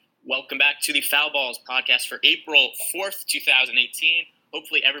Welcome back to the Foul Balls podcast for April 4th, 2018.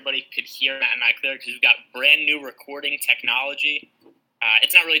 Hopefully everybody could hear Matt and I clear because we've got brand new recording technology.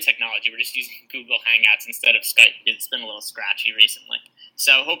 It's not really technology. We're just using Google Hangouts instead of Skype because it's been a little scratchy recently.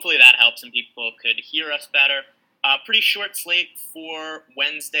 So hopefully that helps and people could hear us better. Pretty short slate for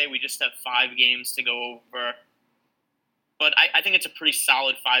Wednesday. We just have 5 games to go over. But I think it's a pretty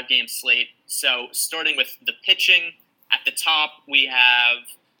solid 5-game slate. So starting with the pitching, at the top we have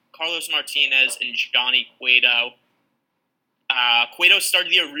Carlos Martinez and Johnny Cueto. Cueto started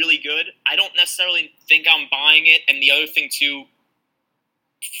the year really good. I don't necessarily think I'm buying it. And the other thing, too,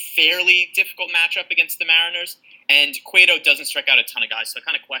 fairly difficult matchup against the Mariners. And Cueto doesn't strike out a ton of guys, so I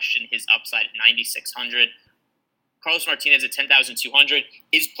kind of question his upside at 9,600. Carlos Martinez at 10,200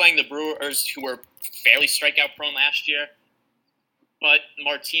 is playing the Brewers, who were fairly strikeout prone last year. But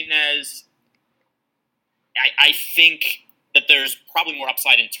Martinez, I think that there's probably more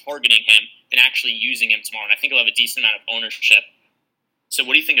upside in targeting him than actually using him tomorrow. And I think he'll have a decent amount of ownership. So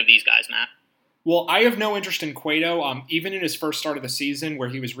what do you think of these guys, Matt? Well, I have no interest in Cueto. Even in his first start of the season where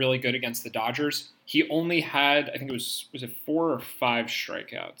he was really good against the Dodgers, he only had, I think it was it 4 or 5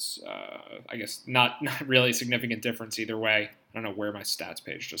 strikeouts? I guess not really a significant difference either way. I don't know where my stats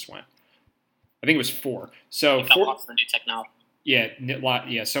page just went. I think it was 4. So lots of new technology.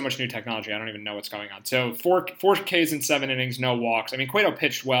 Yeah, so much new technology. I don't even know what's going on. So 4 Ks in 7 innings, no walks. I mean, Cueto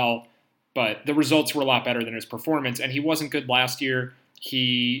pitched well, but the results were a lot better than his performance, and he wasn't good last year.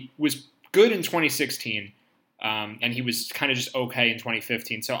 He was good in 2016, and he was kind of just okay in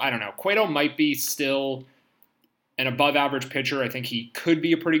 2015. So I don't know. Cueto might be still an above-average pitcher. I think he could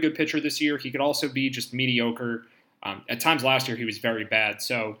be a pretty good pitcher this year. He could also be just mediocre. At times last year, he was very bad.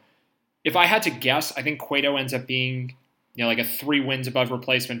 So if I had to guess, I think Cueto ends up being like a 3 wins above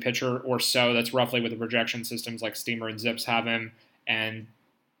replacement pitcher or so. That's roughly what the projection systems like Steamer and Zips have him. And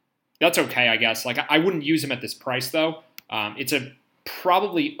that's okay, I guess. Like, I wouldn't use him at this price, though. It's a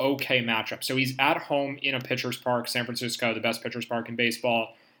probably okay matchup. So he's at home in a pitcher's park, San Francisco, the best pitcher's park in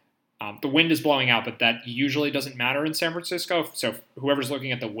baseball. The wind is blowing out, but that usually doesn't matter in San Francisco. So whoever's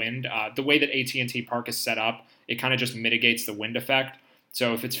looking at the wind, the way that AT&T Park is set up, it kind of just mitigates the wind effect.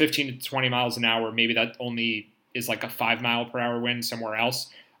 So if it's 15 to 20 miles an hour, maybe that only is like a 5-mile-per-hour wind somewhere else.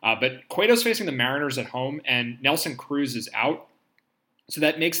 But Cueto's facing the Mariners at home, and Nelson Cruz is out. So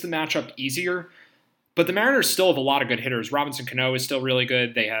that makes the matchup easier. But the Mariners still have a lot of good hitters. Robinson Cano is still really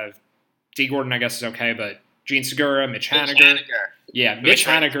good. They have D. Gordon, I guess, is okay, but Gene Segura, Mitch Haniger. Yeah, Mitch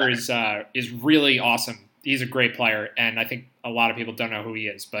Haniger is really awesome. He's a great player, and I think a lot of people don't know who he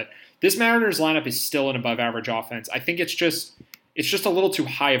is. But this Mariners lineup is still an above-average offense. I think it's just a little too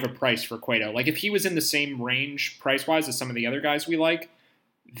high of a price for Cueto. Like, if he was in the same range price-wise as some of the other guys we like,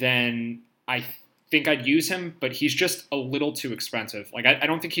 then I think I'd use him, but he's just a little too expensive. Like, I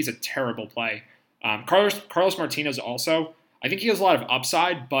don't think he's a terrible play. Carlos Martinez also, I think he has a lot of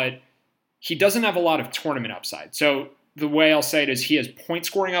upside, but he doesn't have a lot of tournament upside. So the way I'll say it is he has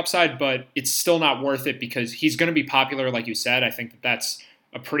point-scoring upside, but it's still not worth it because he's going to be popular, like you said. I think that's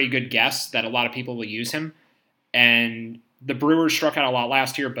a pretty good guess that a lot of people will use him. And the Brewers struck out a lot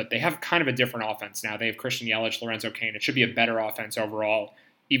last year, but they have kind of a different offense now. They have Christian Yelich, Lorenzo Cain. It should be a better offense overall,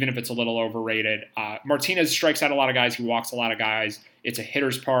 even if it's a little overrated. Martinez strikes out a lot of guys. He walks a lot of guys. It's a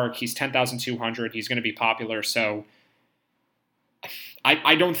hitter's park. He's 10,200. He's going to be popular. So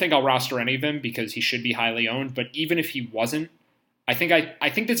I don't think I'll roster any of them because he should be highly owned. But even if he wasn't, I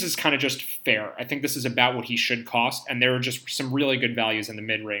think this is kind of just fair. I think this is about what he should cost, and there are just some really good values in the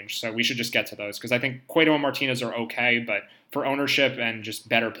mid-range, so we should just get to those because I think Cueto and Martinez are okay, but for ownership and just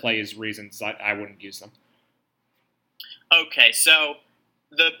better plays reasons, I wouldn't use them. Okay, so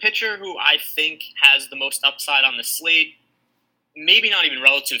the pitcher who I think has the most upside on the slate, maybe not even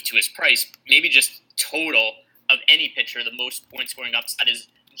relative to his price, maybe just total of any pitcher, the most point-scoring upside is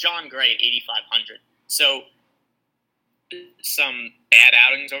Jon Gray at 8,500. So some bad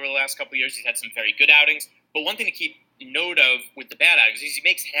outings over the last couple of years. He's had some very good outings. But one thing to keep note of with the bad outings is he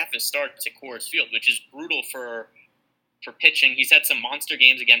makes half his starts at Coors Field, which is brutal for pitching. He's had some monster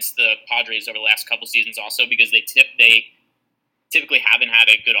games against the Padres over the last couple seasons also because they typically haven't had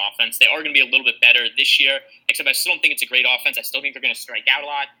a good offense. They are going to be a little bit better this year, except I still don't think it's a great offense. I still think they're going to strike out a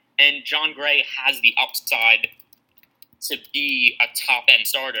lot. And Jon Gray has the upside to be a top-end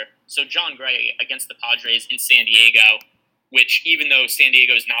starter. So Jon Gray against the Padres in San Diego, which even though San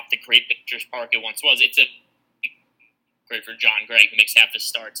Diego is not the great pitcher's park it once was, it's a great for Jon Gray, who makes half his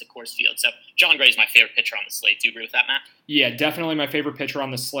starts at Coors Field. So Jon Gray is my favorite pitcher on the slate. Do you agree with that, Matt? Yeah, definitely my favorite pitcher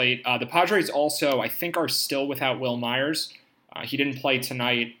on the slate. The Padres also, I think, are still without Will Myers. He didn't play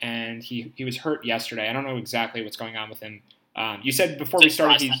tonight, and he was hurt yesterday. I don't know exactly what's going on with him. You said before we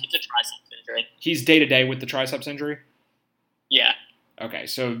started, it's a He's day-to-day with the triceps injury? Yeah. Okay,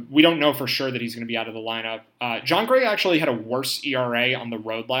 so we don't know for sure that he's going to be out of the lineup. John Gray actually had a worse ERA on the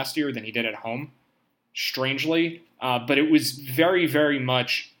road last year than he did at home, strangely. But it was very, very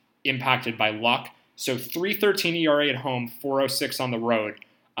much impacted by luck. So 3.13 ERA at home, 4.06 on the road.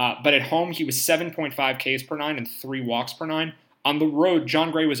 But at home, he was 7.5 Ks per nine and 3 walks per nine. On the road,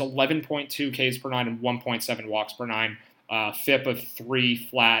 John Gray was 11.2 Ks per nine and 1.7 walks per nine, FIP of 3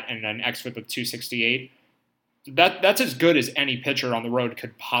 flat, and an xFIP of 268. That's as good as any pitcher on the road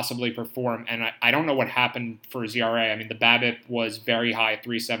could possibly perform, and I don't know what happened for his ERA. I mean, the BABIP was very high,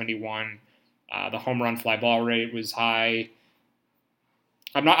 371. The home run fly ball rate was high.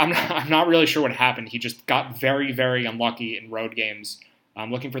 I'm not really sure what happened. He just got very, very unlucky in road games.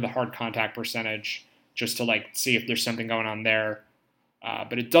 I'm looking for the hard contact percentage just to see if there's something going on there.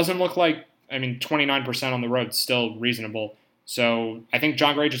 But it doesn't look like. I mean, 29% on the road is still reasonable. So I think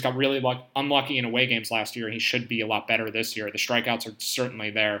John Gray just got really unlucky in away games last year, and he should be a lot better this year. The strikeouts are certainly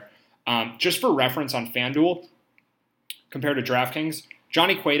there. Just for reference on FanDuel, compared to DraftKings,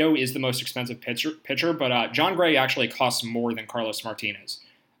 Johnny Cueto is the most expensive pitcher, but John Gray actually costs more than Carlos Martinez.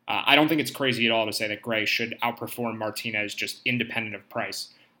 I don't think it's crazy at all to say that Gray should outperform Martinez just independent of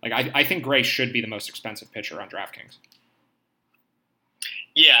price. I think Gray should be the most expensive pitcher on DraftKings.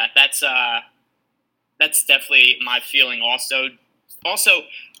 Yeah, that's definitely my feeling also. Also,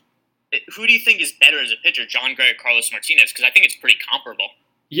 who do you think is better as a pitcher, John Gray or Carlos Martinez? Because I think it's pretty comparable.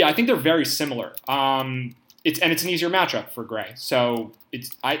 Yeah, I think they're very similar. It's an easier matchup for Gray. So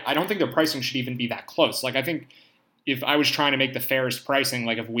I don't think their pricing should even be that close. I think if I was trying to make the fairest pricing,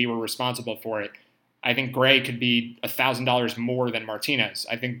 if we were responsible for it, I think Gray could be $1,000 more than Martinez.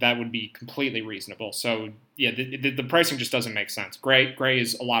 I think that would be completely reasonable. So yeah, the pricing just doesn't make sense. Gray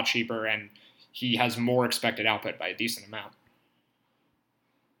is a lot cheaper, and he has more expected output by a decent amount.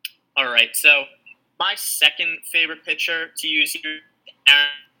 All right, so my second favorite pitcher to use here, Aaron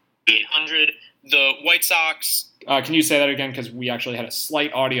 800. The White Sox. Can you say that again? Because we actually had a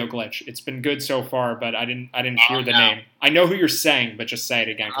slight audio glitch. It's been good so far, but I didn't hear the name. I know who you're saying, but just say it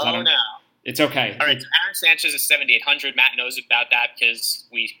again. I don't know. It's okay. All right, so Aaron Sanchez is 7,800. Matt knows about that because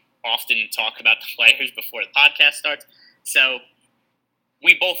we often talk about the players before the podcast starts. So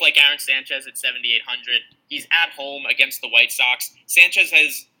we both like Aaron Sanchez at 7,800. He's at home against the White Sox. Sanchez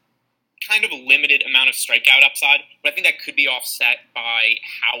has kind of a limited amount of strikeout upside, but I think that could be offset by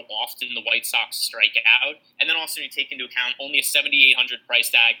how often the White Sox strike out. And then also you take into account only a 7,800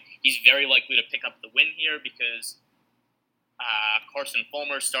 price tag. He's very likely to pick up the win here because Carson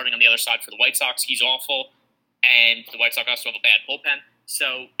Fulmer starting on the other side for the White Sox. He's awful, and the White Sox also have a bad bullpen.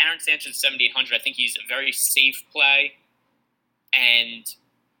 So Aaron Sanchez, 7,800. I think he's a very safe play, and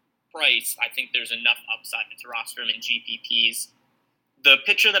price, I think there's enough upside to roster him in GPPs. The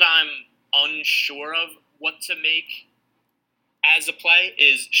pitcher that I'm unsure of what to make as a play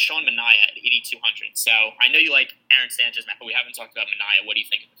is Sean Manaea at 8,200. So I know you like Aaron Sanchez, Matt, but we haven't talked about Manaea. What do you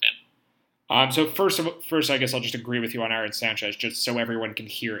think of him? So first, I guess I'll just agree with you on Aaron Sanchez, just so everyone can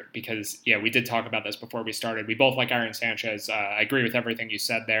hear it, because we did talk about this before we started. We both like Aaron Sanchez. I agree with everything you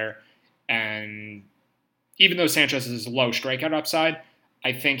said there, and even though Sanchez is low strikeout upside,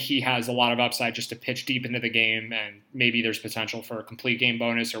 I think he has a lot of upside just to pitch deep into the game, and maybe there's potential for a complete game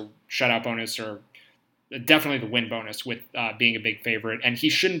bonus or shutout bonus, or definitely the win bonus with being a big favorite. And he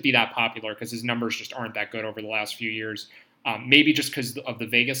shouldn't be that popular because his numbers just aren't that good over the last few years. Maybe just because of the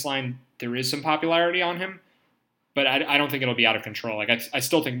Vegas line, there is some popularity on him, but I don't think it'll be out of control. I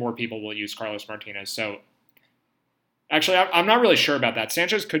still think more people will use Carlos Martinez. So actually, I'm not really sure about that.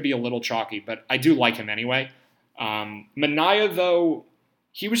 Sanchez could be a little chalky, but I do like him anyway. Manaea, though,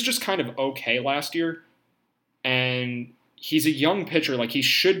 he was just kind of okay last year, and he's a young pitcher. He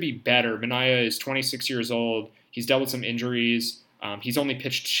should be better. Manaea is 26 years old. He's dealt with some injuries. He's only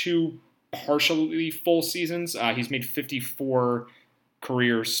pitched 2 partially full seasons. He's made 54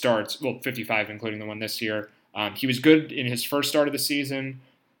 career starts, 55 including the one this year. He was good in his first start of the season,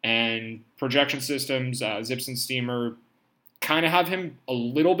 and projection systems, Zips and Steamer, kind of have him a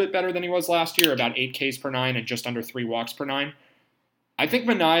little bit better than he was last year, about 8 Ks per nine and just under 3 walks per nine. I think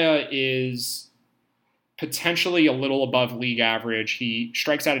Manaea is potentially a little above league average. He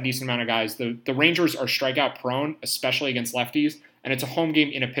strikes out a decent amount of guys. The Rangers are strikeout prone, especially against lefties, and it's a home game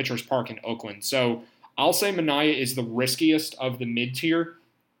in a pitcher's park in Oakland. So I'll say Manaea is the riskiest of the mid-tier.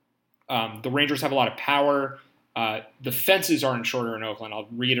 The Rangers have a lot of power. The fences aren't shorter in Oakland. I'll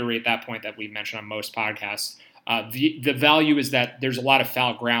reiterate that point that we mentioned on most podcasts. The value is that there's a lot of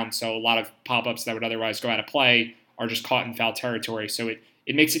foul ground, so a lot of pop-ups that would otherwise go out of play are just caught in foul territory. So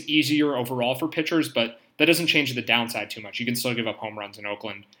it makes it easier overall for pitchers, but that doesn't change the downside too much. You can still give up home runs in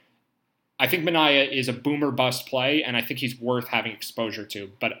Oakland. I think Manaea is a boomer bust play, and I think he's worth having exposure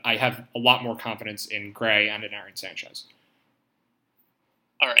to. But I have a lot more confidence in Gray and in Aaron Sanchez.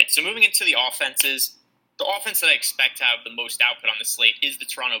 All right, so moving into the offenses, the offense that I expect to have the most output on the slate is the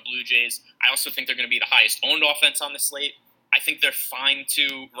Toronto Blue Jays. I also think they're going to be the highest owned offense on the slate. I think they're fine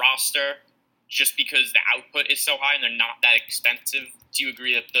to roster just because the output is so high and they're not that expensive. Do you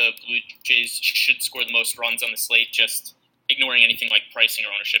agree that the Blue Jays should score the most runs on the slate, just ignoring anything like pricing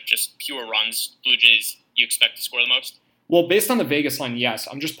or ownership, just pure runs? Blue Jays, you expect to score the most? Well, based on the Vegas line, yes.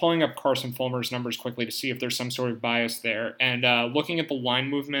 I'm just pulling up Carson Fulmer's numbers quickly to see if there's some sort of bias there. And looking at the line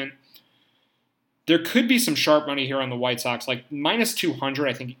movement, there could be some sharp money here on the White Sox. Like minus 200,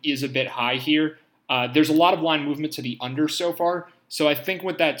 I think, is a bit high here. There's a lot of line movement to the under so far. So I think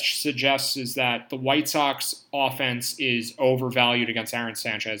what that suggests is that the White Sox offense is overvalued against Aaron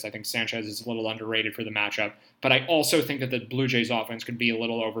Sanchez. I think Sanchez is a little underrated for the matchup. But I also think that the Blue Jays offense could be a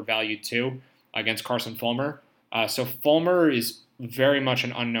little overvalued too against Carson Fulmer. So Fulmer is very much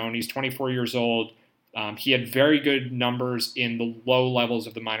an unknown. He's 24 years old. He had very good numbers in the low levels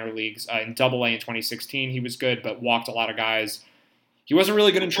of the minor leagues. In Double A in 2016, he was good, but walked a lot of guys. He wasn't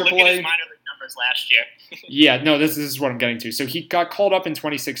really good in Triple A. Look at his minor league numbers last year. Yeah, no, this is what I'm getting to. So he got called up in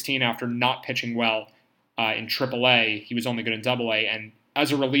 2016 after not pitching well in Triple A. He was only good in Double A, and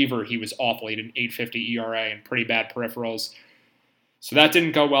as a reliever, he was awful. He had an 8.50 ERA and pretty bad peripherals. So that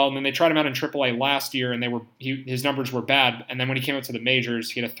didn't go well. And then they tried him out in AAA last year, and his numbers were bad. And then when he came up to the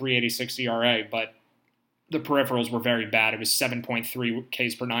majors, he had a 3.86 ERA, but the peripherals were very bad. It was 7.3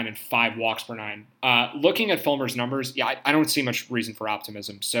 Ks per nine and 5 walks per nine. Looking at Fulmer's numbers, yeah, I don't see much reason for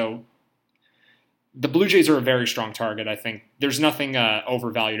optimism. So the Blue Jays are a very strong target, I think. There's nothing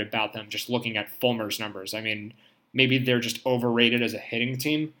overvalued about them just looking at Fulmer's numbers. I mean, maybe they're just overrated as a hitting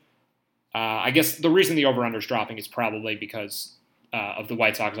team. I guess the reason the over-under is dropping is probably because of the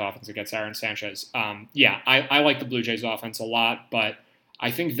White Sox offense against Aaron Sanchez. I like the Blue Jays offense a lot, but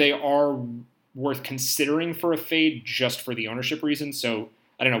I think they are worth considering for a fade just for the ownership reason. So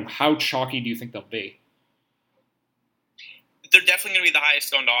I don't know, how chalky do you think they'll be? They're definitely going to be the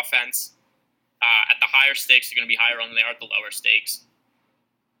highest owned offense. At the higher stakes, they're going to be higher owned than they are at the lower stakes.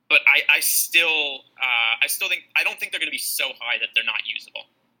 But I still think I don't think they're going to be so high that they're not usable.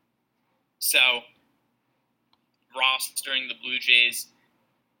 So rostering the Blue Jays,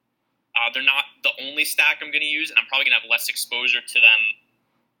 they're not the only stack I'm going to use, and I'm probably going to have less exposure to them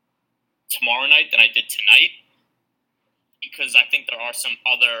tomorrow night than I did tonight, because I think there are some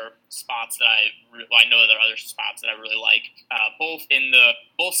other spots that I know there are other spots that I really like,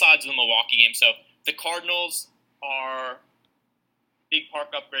 both sides of the Milwaukee game. So the Cardinals are big park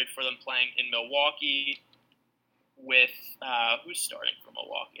upgrade for them playing in Milwaukee with who's starting for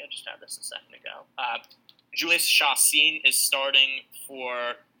Milwaukee? I just had this a second ago. Julius Chassin is starting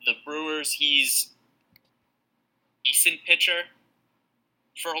for the Brewers. He's a decent pitcher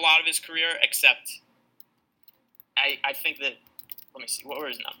for a lot of his career, except I think that, let me see, what were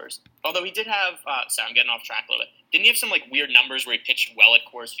his numbers? Although he did have, sorry, I'm getting off track a little bit. Didn't he have some weird numbers where he pitched well at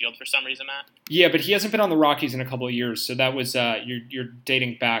Coors Field for some reason, Matt? Yeah, but he hasn't been on the Rockies in a couple of years, so that was you're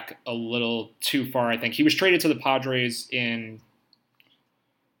dating back a little too far, I think. He was traded to the Padres in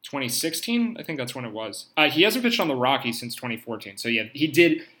 2016, I think that's when it was. He hasn't pitched on the Rockies since 2014. So yeah, he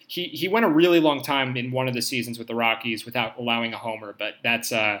did. He went a really long time in one of the seasons with the Rockies without allowing a homer, but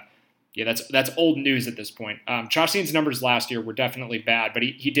that's old news at this point. Chassin's numbers last year were definitely bad, but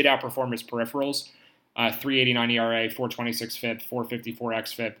he did outperform his peripherals. 3.89 ERA, 4.26 FIP, 4.54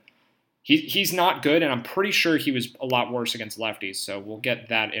 xFIP. He's not good, and I'm pretty sure he was a lot worse against lefties. So we'll get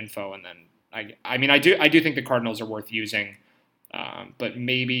that info, and then I do think the Cardinals are worth using. But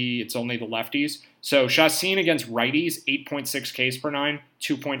maybe it's only the lefties. So Chassin against righties, 8.6 Ks per nine,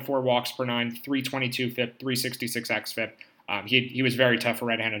 2.4 walks per nine, 3.22 FIP, 3.66 xFIP. He was very tough for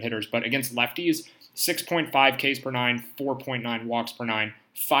right-handed hitters, but against lefties, 6.5 Ks per nine, 4.9 walks per nine,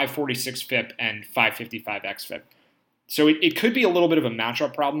 5.46 FIP, and 5.55 xFIP. So it could be a little bit of a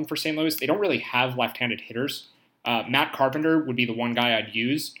matchup problem for St. Louis. They don't really have left-handed hitters. Matt Carpenter would be the one guy I'd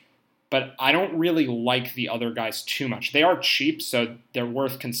use, but I don't really like the other guys too much. They are cheap, so they're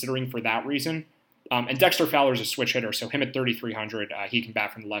worth considering for that reason. And Dexter Fowler's a switch hitter, so him at 3,300, he can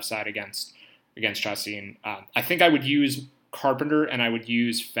bat from the left side against Chassin. I think I would use Carpenter and I would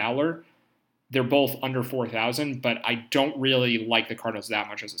use Fowler. They're both under 4,000, but I don't really like the Cardinals that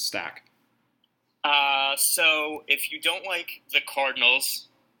much as a stack. So if you don't like the Cardinals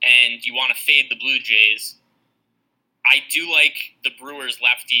and you want to fade the Blue Jays, I do like the Brewers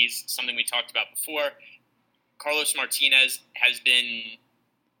lefties, something we talked about before. Carlos Martinez has been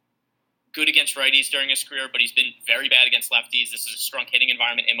good against righties during his career, but he's been very bad against lefties. This is a strong hitting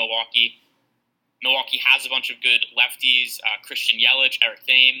environment in Milwaukee. Milwaukee has a bunch of good lefties, Christian Yelich, Eric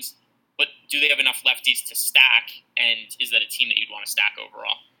Thames, but do they have enough lefties to stack, and is that a team that you'd want to stack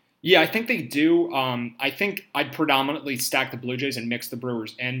overall? Yeah, I think they do. I think I'd predominantly stack the Blue Jays and mix the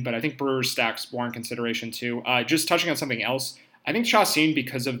Brewers in, but I think Brewers stacks warrant consideration too. Just touching on something else, I think Chacin,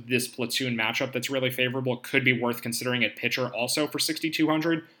 because of this platoon matchup that's really favorable, could be worth considering at pitcher also for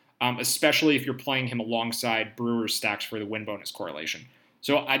 6,200, especially if you're playing him alongside Brewers stacks for the win bonus correlation.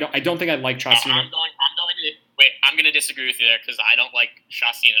 So I don't think I'd like Chacin. I'm going to disagree with you there because I don't like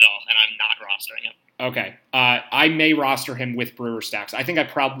Chacin at all, and I'm not rostering him. Okay. I may roster him with Brewer stacks. I think I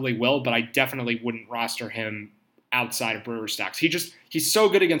probably will, but I definitely wouldn't roster him outside of Brewer stacks. He's so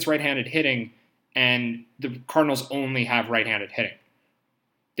good against right-handed hitting, and the Cardinals only have right-handed hitting.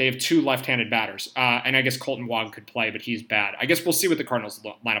 They have 2 left-handed batters, and I guess Colton Wong could play, but he's bad. I guess we'll see what the Cardinals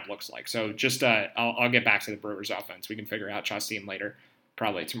lineup looks like. So just I'll get back to the Brewers offense. We can figure out Chacin later,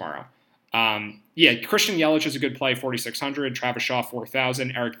 probably tomorrow. Christian Yelich is a good play, 4,600. Travis Shaw,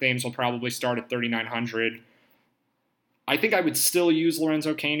 4,000. Eric Thames will probably start at 3,900. I think I would still use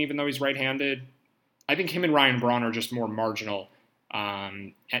Lorenzo Cain, even though he's right-handed. I think him and Ryan Braun are just more marginal.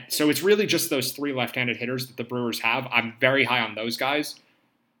 So it's really just those 3 left-handed hitters that the Brewers have. I'm very high on those guys.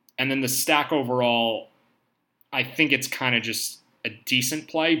 And then the stack overall, I think it's kind of just a decent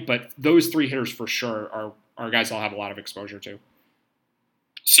play, but those 3 hitters for sure are guys I'll have a lot of exposure to.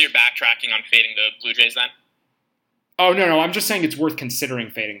 So you're backtracking on fading the Blue Jays then? Oh, no, I'm just saying it's worth considering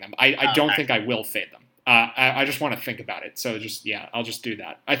fading them. I don't think I will fade them. I just want to think about it. So I'll just do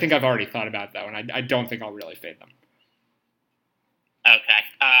that. I think I've already thought about it, though, and I don't think I'll really fade them. Okay.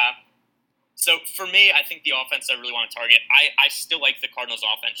 So for me, I think the offense I really want to target, I still like the Cardinals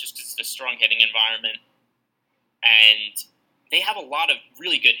offense just because it's a strong hitting environment. And they have a lot of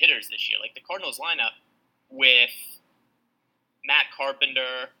really good hitters this year. Like the Cardinals lineup with Matt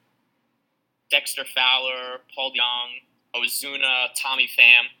Carpenter, Dexter Fowler, Paul Young, Ozuna, Tommy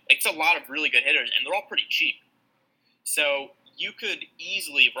Pham. It's a lot of really good hitters, and they're all pretty cheap. So you could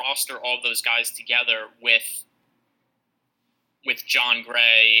easily roster all of those guys together with John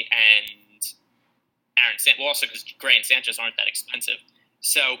Gray and Aaron Sanchez. Well, also because Gray and Sanchez aren't that expensive.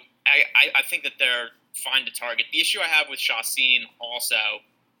 So I think that they're fine to target. The issue I have with Chacin also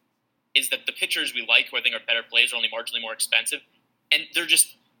is that the pitchers we like, who I think are better plays, are only marginally more expensive. And there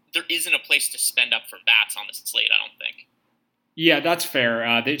isn't a place to spend up for bats on this slate, I don't think. Yeah, that's fair.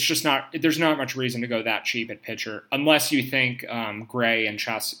 It's just there's not much reason to go that cheap at pitcher, unless you think Gray and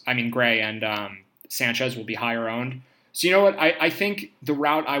Sanchez will be higher owned. So you know what? I think the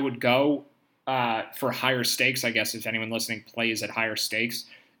route I would go for higher stakes, I guess if anyone listening plays at higher stakes,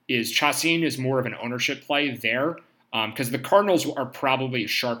 is Chacin is more of an ownership play there. Because the Cardinals are probably a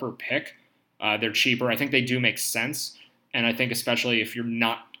sharper pick. They're cheaper. I think they do make sense. And I think especially if you're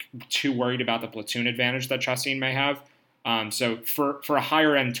not too worried about the platoon advantage that Chacin may have. So for a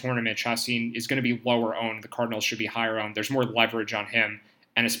higher-end tournament, Chacin is going to be lower owned. The Cardinals should be higher owned. There's more leverage on him,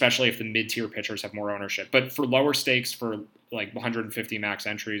 and especially if the mid-tier pitchers have more ownership. But for lower stakes, for like 150 max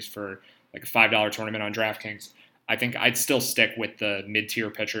entries for like a $5 tournament on DraftKings, I think I'd still stick with the mid-tier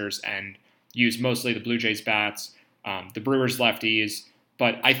pitchers and use mostly the Blue Jays bats, the Brewers lefties.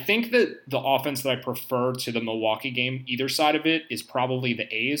 But I think that the offense that I prefer to the Milwaukee game, either side of it, is probably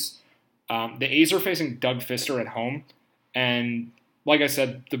the A's. The A's are facing Doug Fister at home. And like I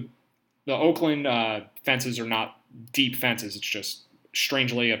said, the Oakland fences are not deep fences. It's just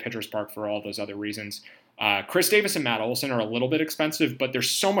strangely a pitcher's park for all those other reasons. Chris Davis and Matt Olson are a little bit expensive, but there's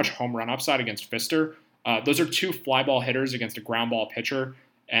so much home run upside against Fister. Those are 2 fly ball hitters against a ground ball pitcher,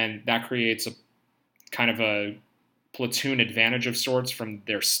 and that creates a kind of a platoon advantage of sorts from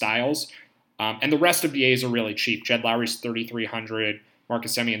their styles. And the rest of the A's are really cheap. Jed Lowry's 3,300,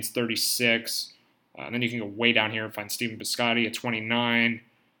 Marcus Semion's 36. And then you can go way down here and find Stephen Piscotty at 29.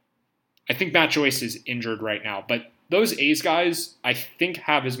 I think Matt Joyce is injured right now, but those A's guys, I think,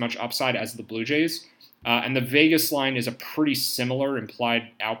 have as much upside as the Blue Jays. And the Vegas line is a pretty similar implied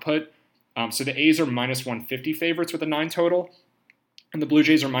output. So the A's are minus 150 favorites with a 9 total, and the Blue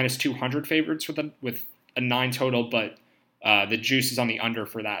Jays are minus 200 favorites with a 9 total, but the juice is on the under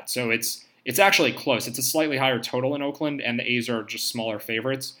for that. So it's actually close. It's a slightly higher total in Oakland, and the A's are just smaller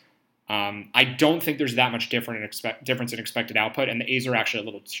favorites. I don't think there's that much difference in expected output, and the A's are actually a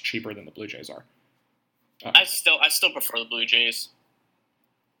little cheaper than the Blue Jays are. I still prefer the Blue Jays.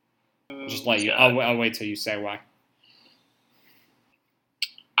 Just let you. I'll wait till you say why.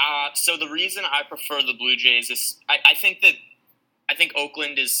 So the reason I prefer the Blue Jays is I think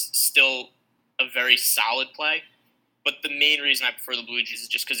Oakland is still a very solid play, but the main reason I prefer the Blue Jays is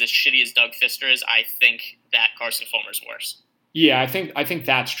just because as shitty as Doug Fister is, I think that Carson Fulmer's worse. Yeah, I think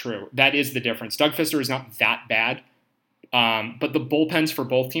that's true. That is the difference. Doug Fister is not that bad, but the bullpens for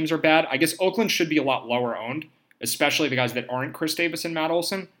both teams are bad. I guess Oakland should be a lot lower owned, especially the guys that aren't Chris Davis and Matt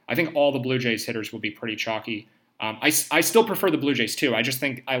Olson. I think all the Blue Jays hitters will be pretty chalky. I still prefer the Blue Jays too. I just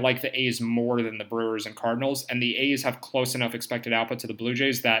think I like the A's more than the Brewers and Cardinals, and the A's have close enough expected output to the Blue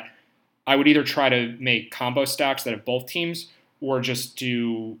Jays that I would either try to make combo stacks that have both teams, or just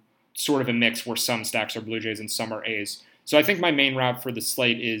do sort of a mix where some stacks are Blue Jays and some are A's. So I think my main route for the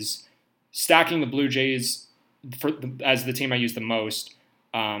slate is stacking the Blue Jays as the team I use the most,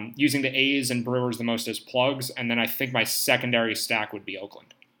 using the A's and Brewers the most as plugs, and then I think my secondary stack would be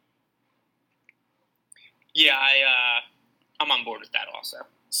Oakland. Yeah, I'm on board with that also.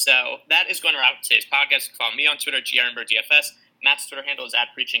 So that is going to wrap up today's podcast. You can follow me on Twitter, GRNBirdDFS. Matt's Twitter handle is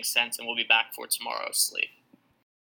 @PreachingSense, and we'll be back for tomorrow's slate.